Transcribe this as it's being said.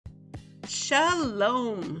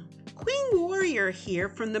Shalom. Queen Warrior here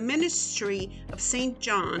from the Ministry of St.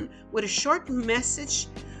 John with a short message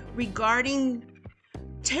regarding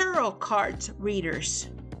tarot card readers.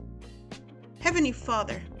 Heavenly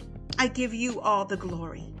Father, I give you all the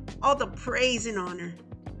glory, all the praise and honor.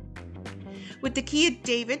 With the key of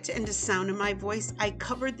David and the sound of my voice, I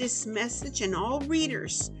cover this message and all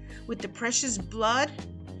readers with the precious blood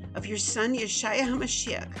of your Son, Yeshua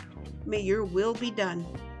HaMashiach. May your will be done.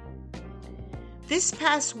 This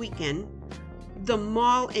past weekend, the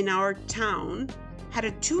mall in our town had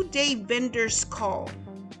a 2-day vendor's call.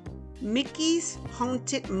 Mickey's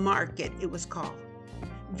Haunted Market, it was called.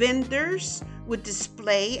 Vendors would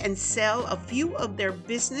display and sell a few of their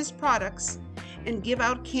business products and give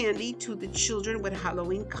out candy to the children with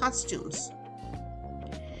Halloween costumes.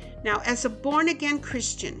 Now, as a born-again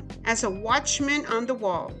Christian, as a watchman on the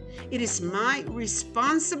wall, it is my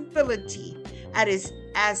responsibility,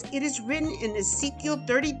 as it is written in Ezekiel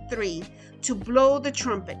 33, to blow the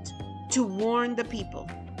trumpet, to warn the people,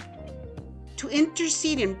 to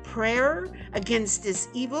intercede in prayer against this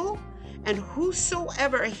evil, and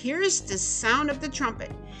whosoever hears the sound of the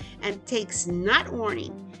trumpet and takes not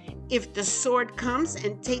warning, if the sword comes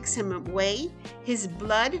and takes him away, his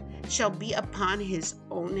blood shall be upon his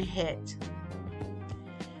own head.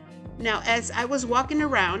 Now, as I was walking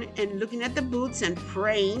around and looking at the booths and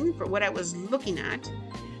praying for what I was looking at,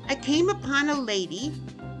 I came upon a lady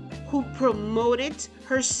who promoted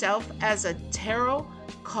herself as a tarot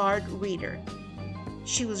card reader.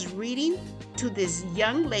 She was reading to this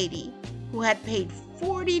young lady who had paid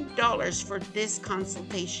 $40 for this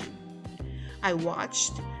consultation. I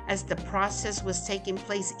watched as the process was taking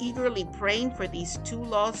place, eagerly praying for these two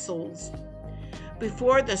lost souls.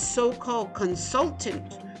 Before the so-called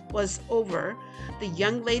consultant was over, the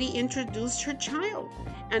young lady introduced her child,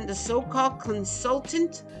 and the so-called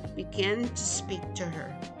consultant began to speak to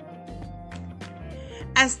her.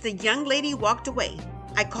 As the young lady walked away,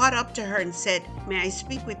 I caught up to her and said, "May I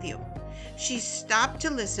speak with you?" She stopped to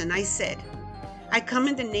listen. I said, "I come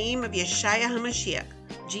in the name of Yeshua HaMashiach,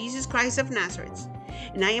 Jesus Christ of Nazareth,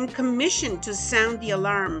 and I am commissioned to sound the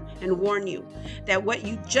alarm and warn you that what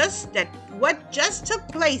just took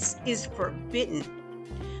place is forbidden.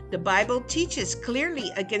 The Bible teaches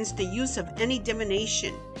clearly against the use of any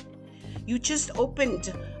divination. You just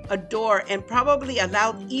opened a door and probably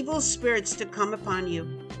allowed evil spirits to come upon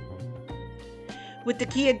you. With the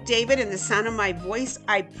key of David and the sound of my voice,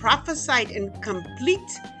 I prophesied and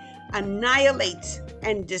annihilate,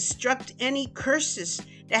 and destruct any curses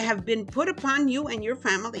that have been put upon you and your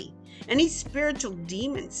family. Any spiritual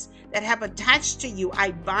demons that have attached to you,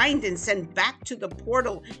 I bind and send back to the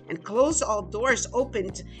portal and close all doors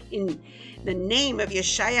opened in the name of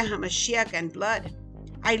Yeshua HaMashiach and blood.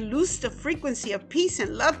 I loose the frequency of peace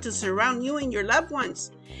and love to surround you and your loved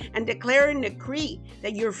ones, and declare and decree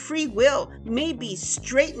that your free will may be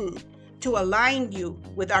straightened to align you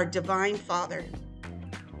with our Divine Father."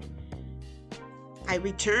 I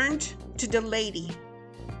returned to the lady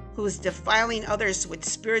who was defiling others with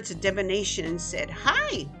spirits of divination and said,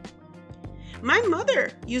 "Hi, my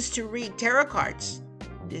mother used to read tarot cards.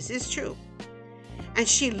 This is true." And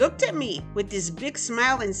she looked at me with this big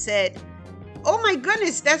smile and said, "Oh my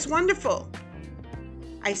goodness, that's wonderful."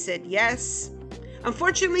 I said, "Yes.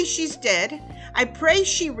 Unfortunately, she's dead. I pray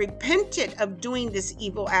she repented of doing this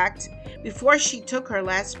evil act before she took her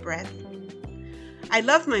last breath." I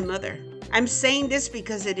love my mother. I'm saying this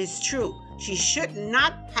because it is true. She should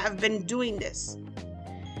not have been doing this.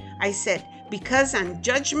 I said, because on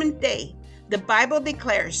Judgment Day, the Bible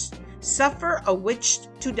declares, "Suffer a witch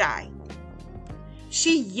to die."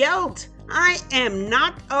 She yelled, "I am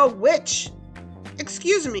not a witch."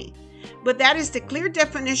 Excuse me, but that is the clear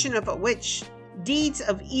definition of a witch: deeds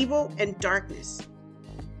of evil and darkness.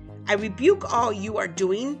 I rebuke all you are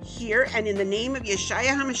doing here, and in the name of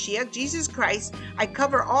Yeshua HaMashiach, Jesus Christ, I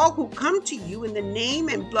cover all who come to you in the name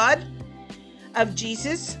and blood of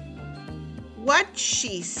Jesus. What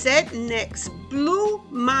she said next blew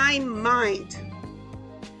my mind.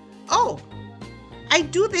 "Oh, I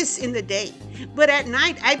do this in the day, but at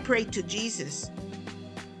night I pray to Jesus."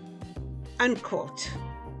 Unquote.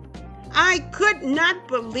 I could not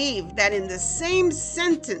believe that in the same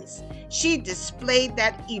sentence she displayed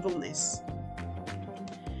that evilness.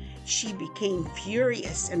 She became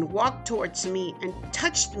furious and walked towards me and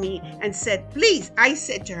touched me and said, "Please," I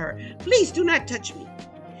said to her, "please do not touch me."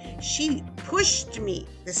 She pushed me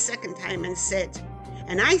the second time and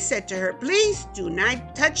I said to her, "Please do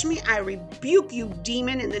not touch me. I rebuke you,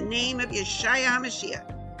 demon, in the name of Yeshua HaMashiach."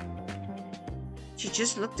 She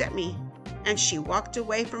just looked at me And she walked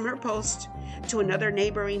away from her post to another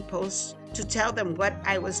neighboring post to tell them what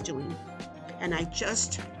I was doing. And I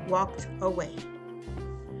just walked away.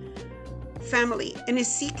 Family, in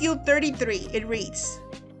Ezekiel 33, it reads,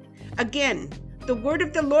 "Again, the word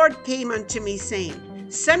of the Lord came unto me, saying,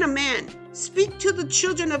 Son of man, speak to the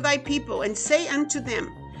children of thy people, and say unto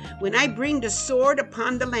them, When I bring the sword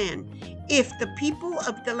upon the land, if the people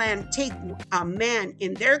of the land take a man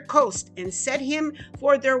in their coast and set him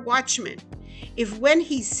for their watchman, if when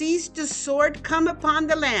he sees the sword come upon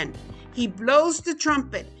the land, he blows the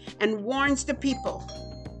trumpet and warns the people,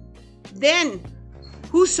 then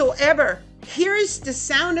whosoever hears the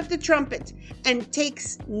sound of the trumpet and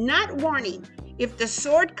takes not warning, if the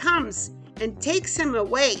sword comes and takes him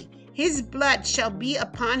away, his blood shall be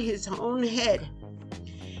upon his own head.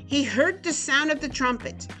 He heard the sound of the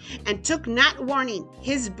trumpet and took not warning,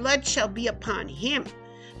 his blood shall be upon him.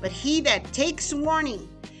 But he that takes warning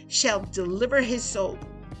shall deliver his soul.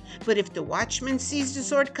 But if the watchman sees the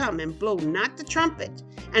sword come and blow not the trumpet,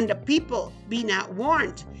 and the people be not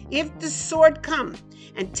warned, if the sword come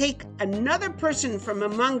and take another person from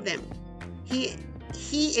among them, he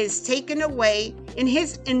is taken away in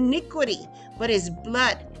his iniquity, but his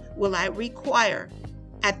blood will I require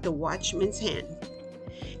at the watchman's hand."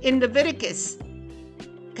 In Leviticus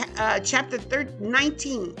chapter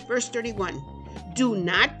 19, verse 31, "Do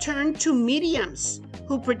not turn to mediums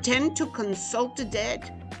who pretend to consult the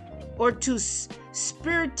dead, or to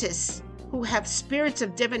spiritists who have spirits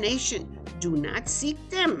of divination. Do not seek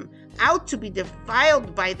them out to be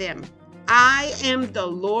defiled by them. I am the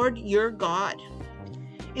Lord your God."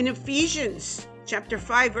 In Ephesians chapter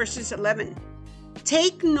 5, verses 11,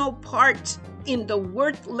 "Take no part in the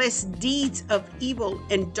worthless deeds of evil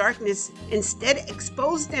and darkness, instead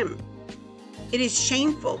expose them. It is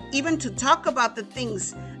shameful even to talk about the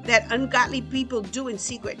things that ungodly people do in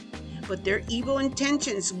secret, but their evil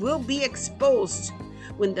intentions will be exposed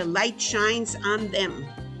when the light shines on them."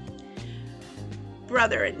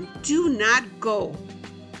 Brethren, do not go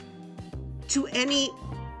to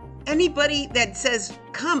anybody that says,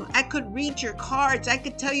 "Come, I could read your cards, I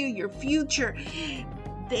could tell you your future."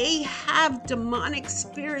 They have demonic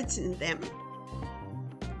spirits in them.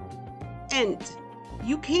 And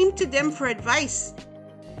you came to them for advice.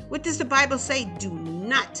 What does the Bible say? Do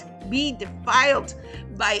not be defiled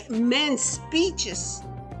by men's speeches.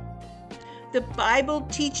 The Bible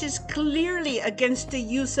teaches clearly against the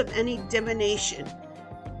use of any divination.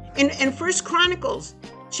 In 1 Chronicles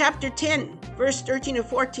chapter 10, verse 13 and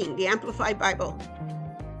 14, the Amplified Bible,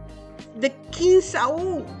 the King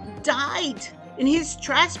Saul died in his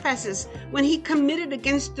trespasses when he committed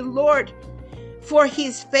against the Lord for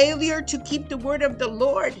his failure to keep the word of the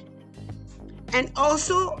Lord, and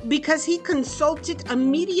also because he consulted a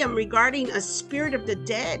medium regarding a spirit of the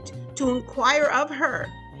dead to inquire of her,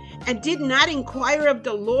 and did not inquire of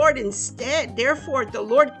the Lord instead. Therefore the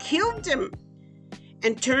Lord killed him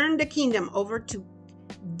and turned the kingdom over to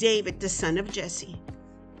David, the son of Jesse.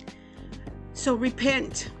 So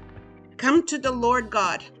repent. Come to the Lord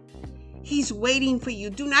God. He's waiting for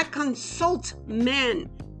you. Do not consult men.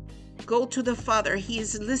 Go to the Father. He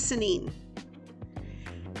is listening.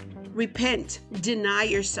 Repent. Deny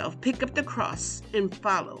yourself. Pick up the cross and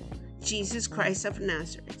follow Jesus Christ of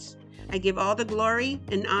Nazareth. I give all the glory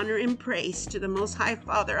and honor and praise to the Most High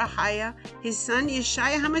Father, Ahaya, His Son,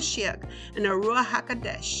 Yeshua HaMashiach, and the Ruach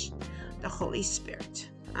HaKodesh, the Holy Spirit.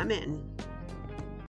 Amen.